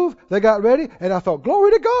to move. They got ready. And I thought,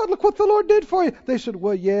 glory to God, look what the Lord did for you. They said,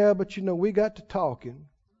 well, yeah, but we got to talking.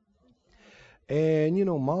 And,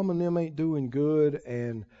 Mom and them ain't doing good,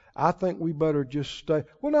 and I think we better just stay.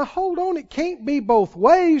 Well, now, hold on. It can't be both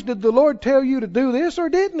ways. Did the Lord tell you to do this, or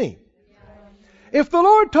didn't He? If the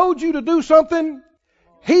Lord told you to do something,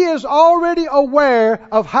 He is already aware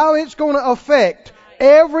of how it's going to affect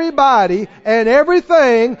everybody and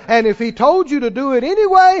everything, and if He told you to do it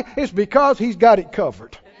anyway, it's because He's got it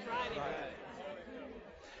covered.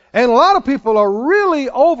 And a lot of people are really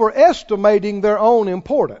overestimating their own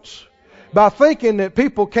importance by thinking that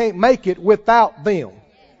people can't make it without them.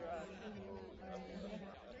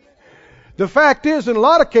 The fact is, in a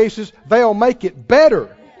lot of cases, they'll make it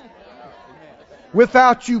better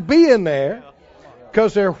without you being there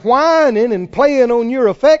because they're whining and playing on your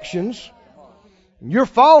affections. You're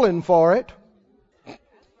falling for it.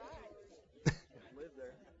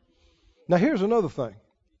 Now, here's another thing.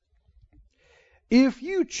 If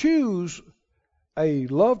you choose a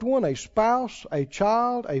loved one, a spouse, a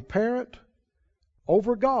child, a parent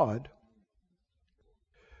over God,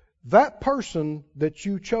 that person that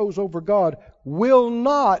you chose over God will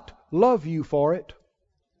not love you for it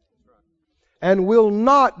and will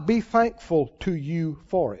not be thankful to you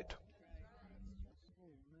for it.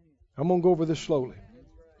 I'm going to go over this slowly.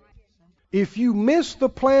 If you miss the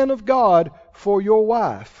plan of God for your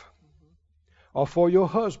wife or for your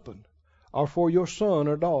husband or for your son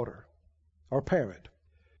or daughter or parent,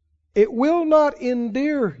 it will not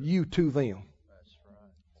endear you to them.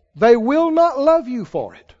 They will not love you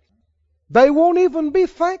for it. They won't even be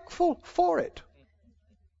thankful for it.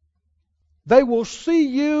 They will see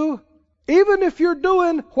you, even if you're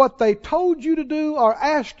doing what they told you to do or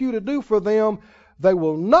asked you to do for them, they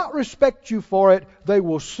will not respect you for it. They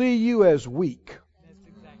will see you as weak. That's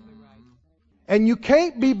exactly right. And you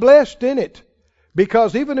can't be blessed in it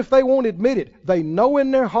because even if they won't admit it, they know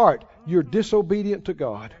in their heart you're disobedient to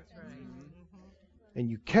God. And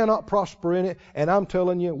you cannot prosper in it. And I'm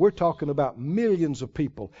telling you, we're talking about millions of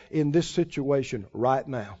people in this situation right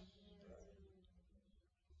now.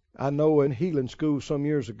 I know in healing school some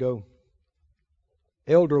years ago,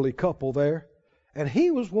 elderly couple there, and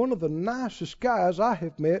he was one of the nicest guys I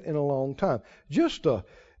have met in a long time. You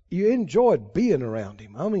enjoyed being around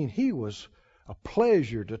him. I mean, he was a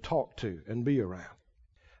pleasure to talk to and be around.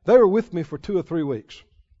 They were with me for 2 or 3 weeks.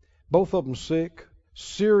 Both of them sick,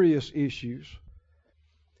 serious issues.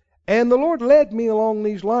 And the Lord led me along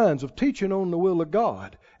these lines of teaching on the will of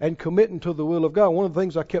God and committing to the will of God. One of the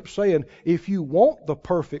things I kept saying, if you want the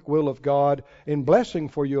perfect will of God in blessing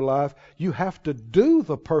for your life, you have to do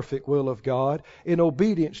the perfect will of God in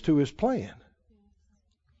obedience to His plan.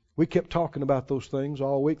 We kept talking about those things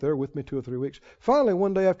all week. They were with me 2 or 3 weeks. Finally,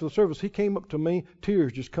 one day after the service, he came up to me,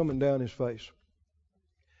 tears just coming down his face.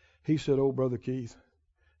 He said, "Oh, Brother Keith,"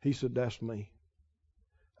 he said, "that's me."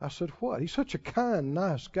 I said, "What?" He's such a kind,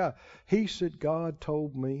 nice guy. He said, "God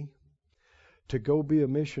told me to go be a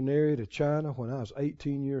missionary to China when I was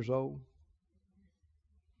 18 years old.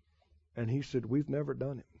 And he said, we've never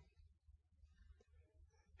done it."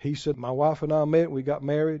 He said, "My wife and I met, we got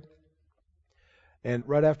married. And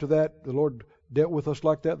right after that, the Lord dealt with us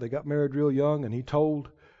like that. They got married real young, and he told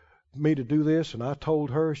me to do this, and I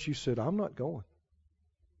told her. She said, I'm not going.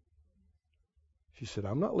 She said,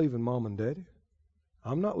 I'm not leaving Mom and Daddy.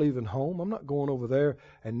 I'm not leaving home. I'm not going over there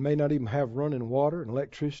and may not even have running water and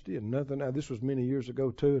electricity and nothing. Now, this was many years ago,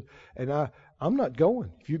 too. And I'm not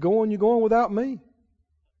going. If you're going without me.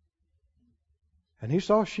 And he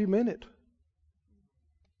saw she meant it.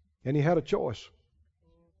 And he had a choice.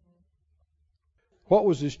 What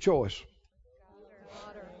was his choice?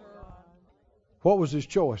 What was his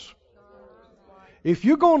choice? If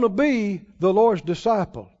you're going to be the Lord's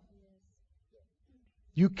disciple,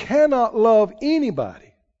 you cannot love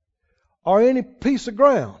anybody or any piece of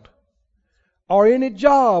ground or any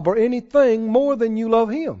job or anything more than you love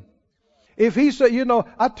Him. If He said,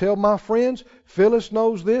 I tell my friends, Phyllis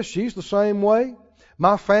knows this, she's the same way.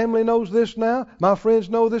 My family knows this now. My friends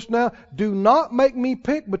know this now. Do not make me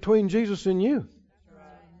pick between Jesus and you.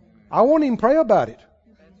 I won't even pray about it.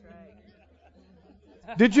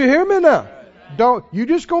 Did you hear me now? You're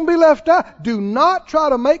just going to be left out. Do not try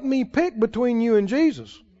to make me pick between you and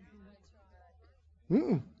Jesus.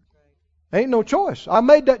 Ain't no choice. I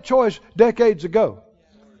made that choice decades ago.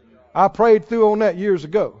 I prayed through on that years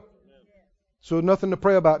ago. So nothing to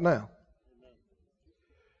pray about now.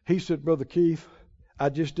 He said, Brother Keith, I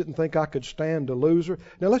just didn't think I could stand to lose her.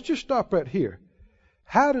 Now let's just stop right here.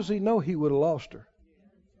 How does he know he would have lost her?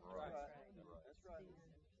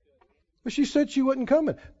 But she said she wasn't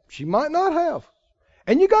coming. She might not have.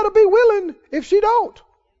 And you got to be willing if she don't.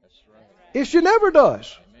 If she never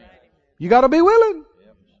does. You got to be willing.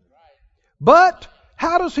 But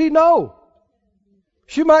how does he know?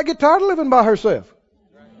 She might get tired of living by herself.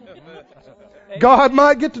 God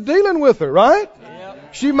might get to dealing with her, right?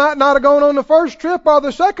 She might not have gone on the first trip or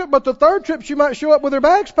the second, but the third trip she might show up with her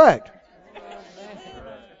bags packed.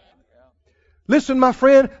 Listen, my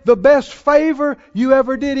friend, the best favor you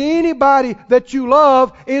ever did anybody that you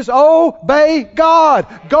love is obey God.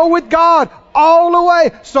 Go with God all the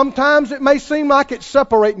way. Sometimes it may seem like it's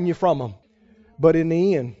separating you from Him. But in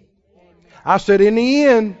the end, I said in the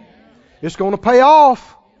end, it's going to pay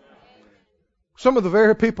off. Some of the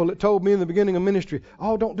very people that told me in the beginning of ministry,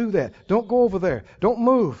 oh, don't do that. Don't go over there. Don't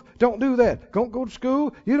move. Don't do that. Don't go to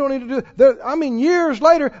school. You don't need to do that. Years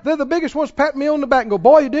later, they're the biggest ones pat me on the back and go,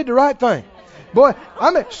 boy, you did the right thing. Boy,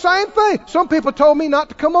 same thing. Some people told me not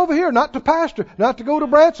to come over here, not to pastor, not to go to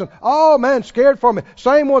Branson. Oh, man, scared for me.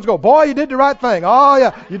 Same ones go, boy, you did the right thing. Oh,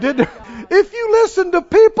 yeah, you did. If you listen to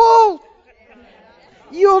people,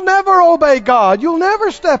 you'll never obey God. You'll never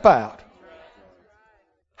step out.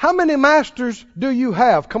 How many masters do you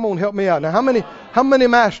have? Come on, help me out now. How many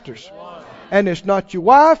masters? And it's not your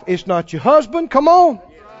wife. It's not your husband. Come on.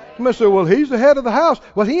 You may say, well, he's the head of the house.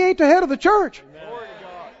 Well, he ain't the head of the church.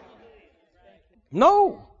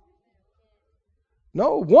 No.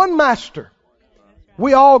 One master.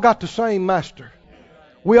 We all got the same master.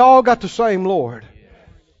 We all got the same Lord.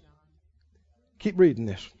 Keep reading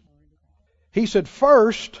this. He said,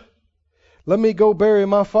 first, let me go bury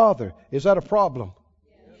my father. Is that a problem?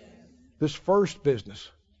 This first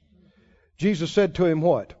business. Jesus said to him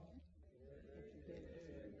what?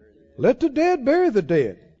 Let the dead bury the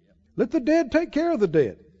dead. Let the dead take care of the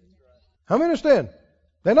dead. How many understand?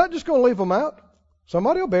 They're not just going to leave them out.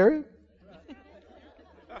 Somebody will bury him.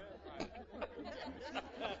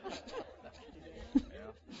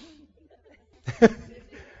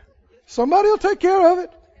 Somebody will take care of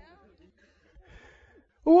it.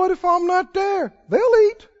 Well, what if I'm not there? They'll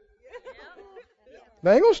eat.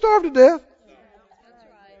 They ain't going to starve to death.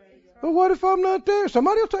 But what if I'm not there?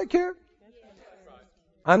 Somebody will take care.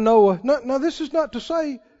 I know, now this is not to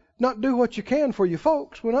say not do what you can for your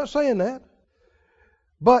folks. We're not saying that.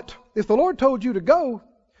 But if the Lord told you to go,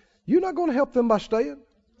 you're not going to help them by staying.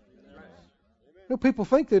 People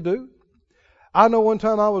think they do. I know one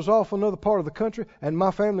time I was off another part of the country and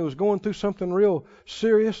my family was going through something real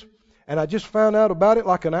serious. And I just found out about it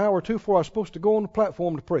like an hour or two before I was supposed to go on the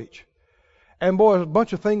platform to preach. And boy, a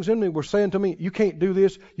bunch of things in me were saying to me, you can't do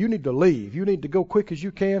this. You need to leave. You need to go quick as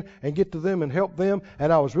you can and get to them and help them.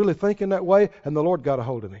 And I was really thinking that way. And the Lord got a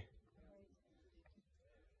hold of me.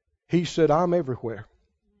 He said, I'm everywhere.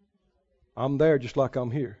 I'm there just like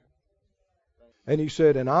I'm here. And He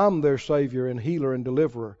said, and I'm their Savior and healer and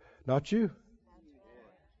deliverer, not you.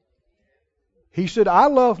 He said, I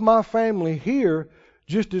love my family here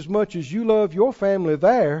just as much as you love your family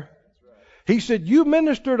there. He said, you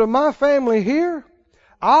minister to my family here,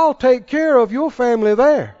 I'll take care of your family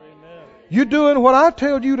there. Amen. You're doing what I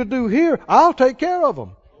tell you to do here, I'll take care of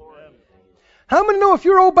them. Amen. How many know if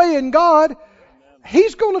you're obeying God,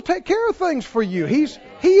 He's going to take care of things for you? He's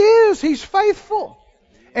faithful.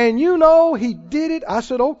 And you know he did it. I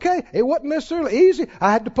said, okay. It wasn't necessarily easy.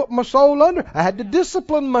 I had to put my soul under. I had to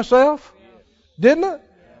discipline myself. Didn't I?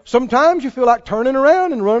 Sometimes you feel like turning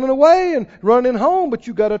around and running away and running home, but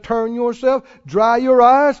you got to turn yourself, dry your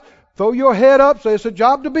eyes, throw your head up, say it's a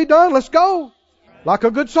job to be done. Let's go. Like a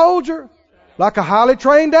good soldier, like a highly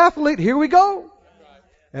trained athlete. Here we go.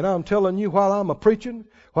 And I'm telling you, while I'm preaching,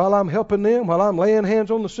 while I'm helping them, while I'm laying hands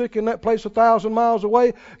on the sick in that place 1,000 miles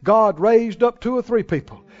away, God raised up 2 or 3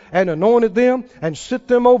 people and anointed them and set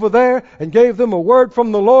them over there and gave them a word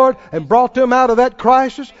from the Lord and brought them out of that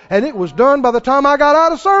crisis. And it was done by the time I got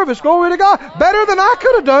out of service. Glory to God. Better than I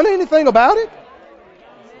could have done anything about it.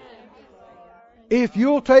 If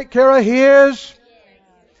you'll take care of His,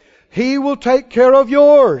 He will take care of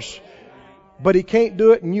yours. But He can't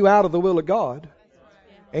do it and you out of the will of God.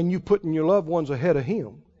 And you putting your loved ones ahead of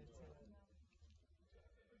Him.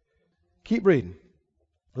 Keep reading.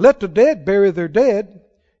 Let the dead bury their dead.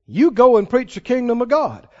 You go and preach the kingdom of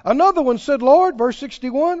God. Another one said, Lord, verse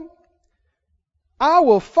 61, I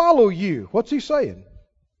will follow you. What's he saying?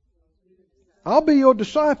 I'll be your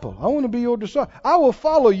disciple. I want to be your disciple. I will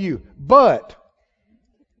follow you. But,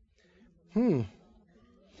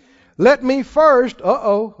 let me first,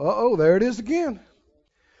 there it is again.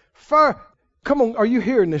 Come on, are you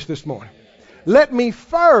hearing this morning? Let me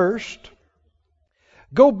first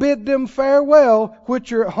go bid them farewell,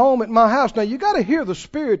 which are at home at my house. Now, you got to hear the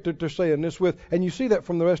spirit that they're saying this with, and you see that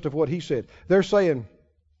from the rest of what he said. They're saying,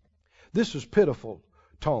 this is pitiful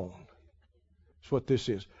tone. That's what this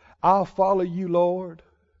is. I'll follow you, Lord,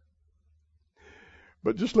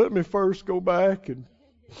 but just let me first go back and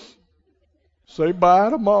say bye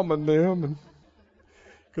to Mom and them,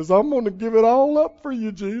 because I'm going to give it all up for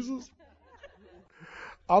you, Jesus.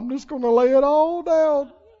 I'm just going to lay it all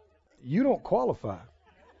down. You don't qualify.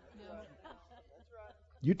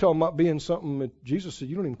 You talking about being something that Jesus said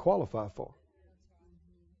you don't even qualify for.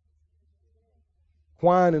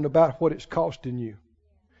 Whining about what it's costing you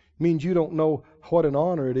means you don't know what an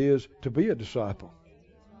honor it is to be a disciple.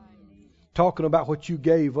 Talking about what you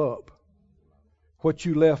gave up, what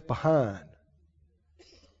you left behind,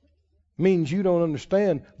 means you don't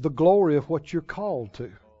understand the glory of what you're called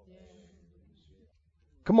to.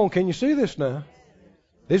 Come on, can you see this now?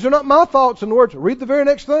 These are not my thoughts and words. Read the very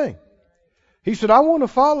next thing. He said, I want to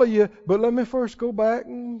follow you, but let me first go back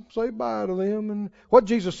and say bye to them. And what did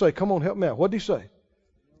Jesus say? Come on, help me out. What did he say?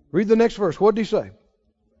 Read the next verse. What did he say?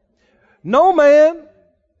 No man,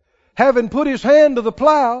 having put his hand to the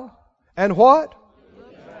plow, and what?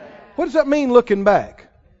 What does that mean, looking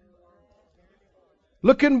back?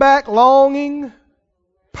 Looking back, longing,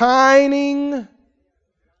 pining,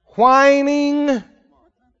 whining.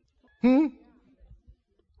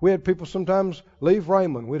 We had people sometimes leave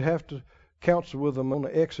Raymond. We'd have to counsel with them on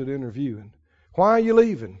the exit interview. And why are you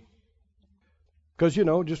leaving? Because,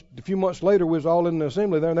 just a few months later, we was all in the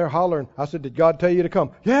assembly there, and they're hollering. I said, did God tell you to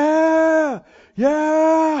come? Yeah,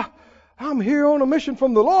 I'm here on a mission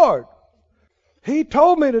from the Lord. He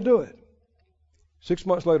told me to do it. 6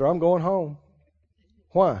 months later, I'm going home.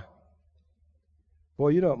 Why?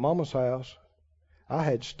 Well, at Mama's house, I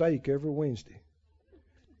had steak every Wednesday.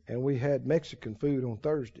 And we had Mexican food on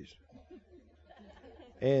Thursdays.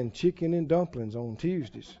 And chicken and dumplings on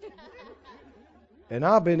Tuesdays. And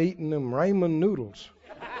I've been eating them ramen noodles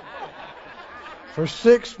for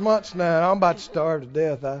 6 months now. I'm about to starve to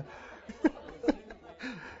death.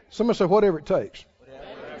 Somebody say, whatever it takes.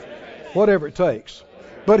 Whatever it takes.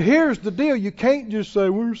 But here's the deal. You can't just say,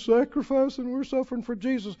 we're sacrificing, we're suffering for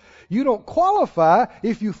Jesus. You don't qualify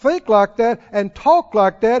if you think like that and talk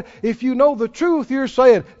like that. If you know the truth, you're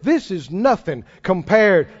saying, this is nothing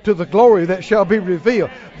compared to the glory that shall be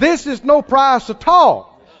revealed. This is no price at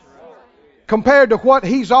all compared to what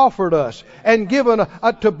He's offered us and given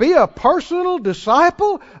to be a personal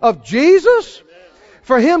disciple of Jesus.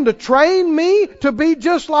 For Him to train me to be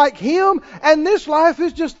just like Him, and this life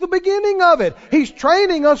is just the beginning of it. He's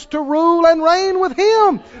training us to rule and reign with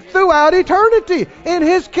Him throughout eternity in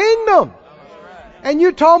His kingdom. And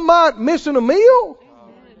you're talking about missing a meal?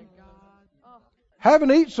 Having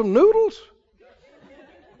to eat some noodles?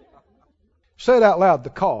 Say it out loud. The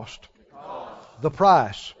cost. The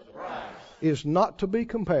price is not to be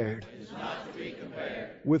compared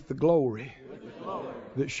with the glory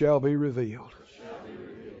that shall be revealed.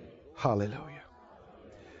 Hallelujah.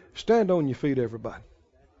 Stand on your feet, everybody.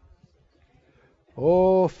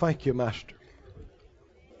 Oh, thank you, Master.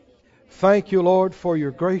 Thank you, Lord, for your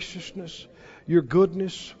graciousness, your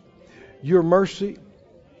goodness, your mercy.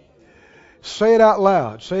 Say it out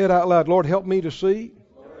loud. Say it out loud. Lord, help me to see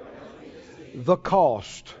the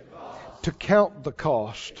cost, to count the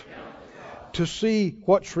cost, to see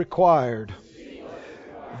what's required,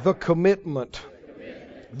 the commitment,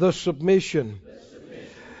 the submission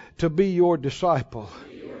to be your disciple,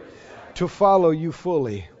 to follow you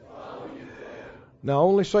fully. Now,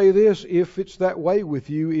 only say this if it's that way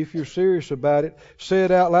with you, if you're serious about it. Say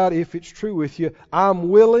it out loud if it's true with you. I'm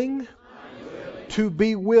willing to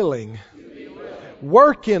be willing.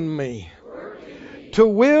 Work in me to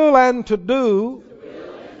will and to do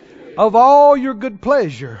of all your good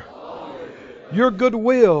pleasure, your good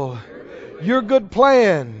will, your good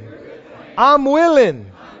plan. I'm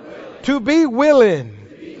willing to be willing.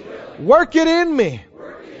 Work it in me.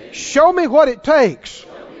 Show me what it takes.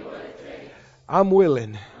 I'm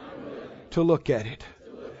willing to look at it.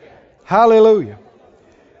 Hallelujah.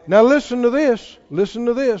 Now listen to this. Listen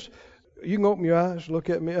to this. You can open your eyes. Look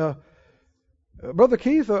at me. Brother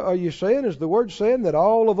Keith, are you saying, is the word saying that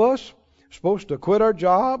all of us are supposed to quit our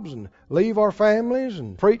jobs and leave our families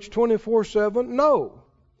and preach 24/7? No.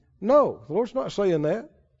 No. The Lord's not saying that.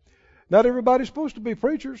 Not everybody's supposed to be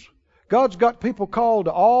preachers. God's got people called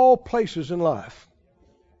to all places in life.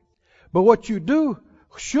 But what you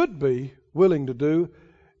should be willing to do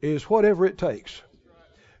is whatever it takes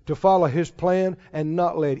to follow His plan and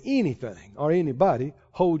not let anything or anybody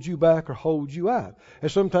hold you back or hold you out. And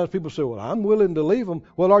sometimes people say, well, I'm willing to leave them.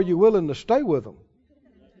 Well, are you willing to stay with them?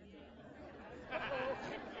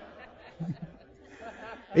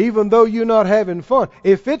 Even though you're not having fun.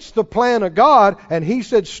 If it's the plan of God and He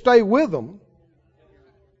said stay with them,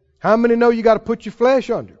 how many know you got to put your flesh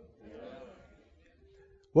under?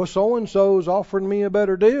 Well, so-and-so's offering me a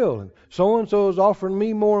better deal, and so-and-so's offering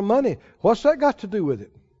me more money. What's that got to do with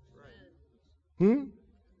it?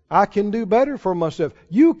 I can do better for myself.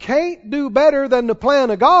 You can't do better than the plan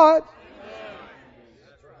of God.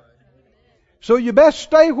 So you best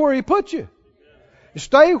stay where He put you.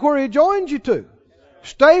 Stay where He joined you to.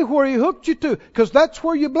 Stay where He hooked you to, because that's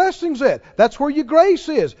where your blessing's at. That's where your grace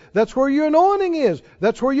is. That's where your anointing is.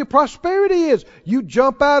 That's where your prosperity is. You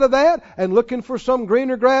jump out of that and looking for some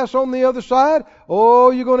greener grass on the other side, oh,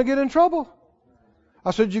 you're going to get in trouble. I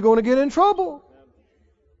said, you're going to get in trouble.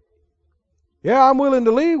 Yeah, I'm willing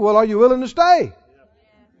to leave. Well, are you willing to stay?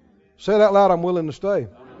 Say it out loud, I'm willing to stay.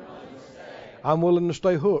 I'm willing to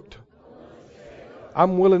stay hooked.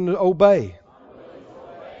 I'm willing to obey.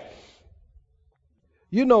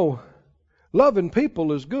 You know, loving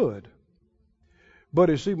people is good, but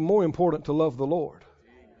it's even more important to love the Lord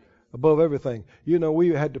above everything. You know, we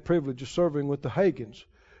had the privilege of serving with the Hagins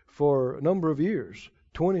for a number of years,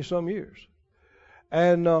 20-some years.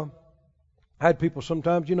 And I had people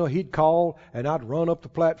sometimes, he'd call and I'd run up the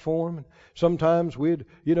platform. And sometimes we'd,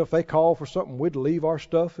 if they call for something, we'd leave our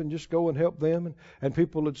stuff and just go and help them. And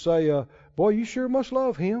people would say, boy, you sure must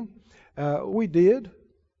love him. We did.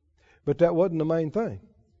 But that wasn't the main thing.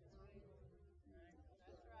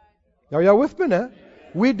 Are y'all with me now?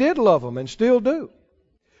 We did love them and still do.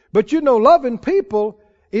 But loving people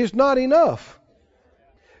is not enough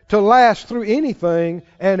to last through anything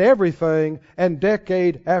and everything and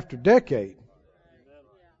decade after decade.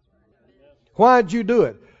 Why'd you do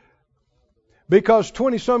it? Because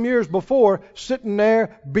 20-some years before, sitting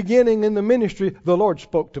there, beginning in the ministry, the Lord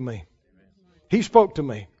spoke to me. He spoke to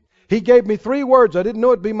me. He gave me 3 words. I didn't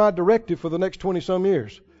know it'd be my directive for the next 20-some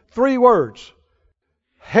years. 3 words.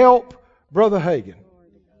 Help Brother Hagin.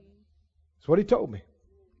 That's what he told me.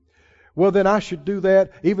 Well, then I should do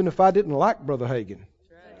that even if I didn't like Brother Hagin.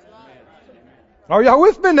 Are y'all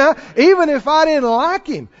with me now? Even if I didn't like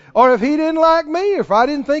him, or if he didn't like me, if I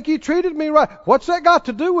didn't think he treated me right. What's that got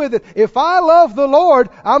to do with it? If I love the Lord,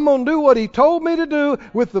 I'm going to do what He told me to do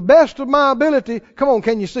with the best of my ability. Come on,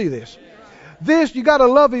 can you see this? You got to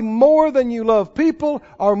love Him more than you love people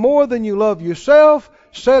or more than you love yourself.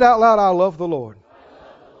 Say it out loud, I love the Lord.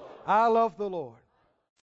 I love the Lord.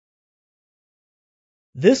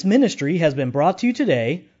 This ministry has been brought to you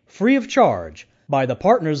today free of charge by the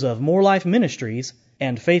partners of More Life Ministries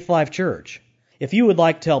and Faith Life Church. If you would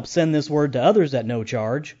like to help send this word to others at no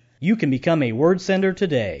charge, you can become a word sender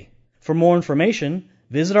today. For more information,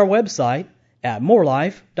 visit our website at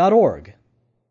morelife.org.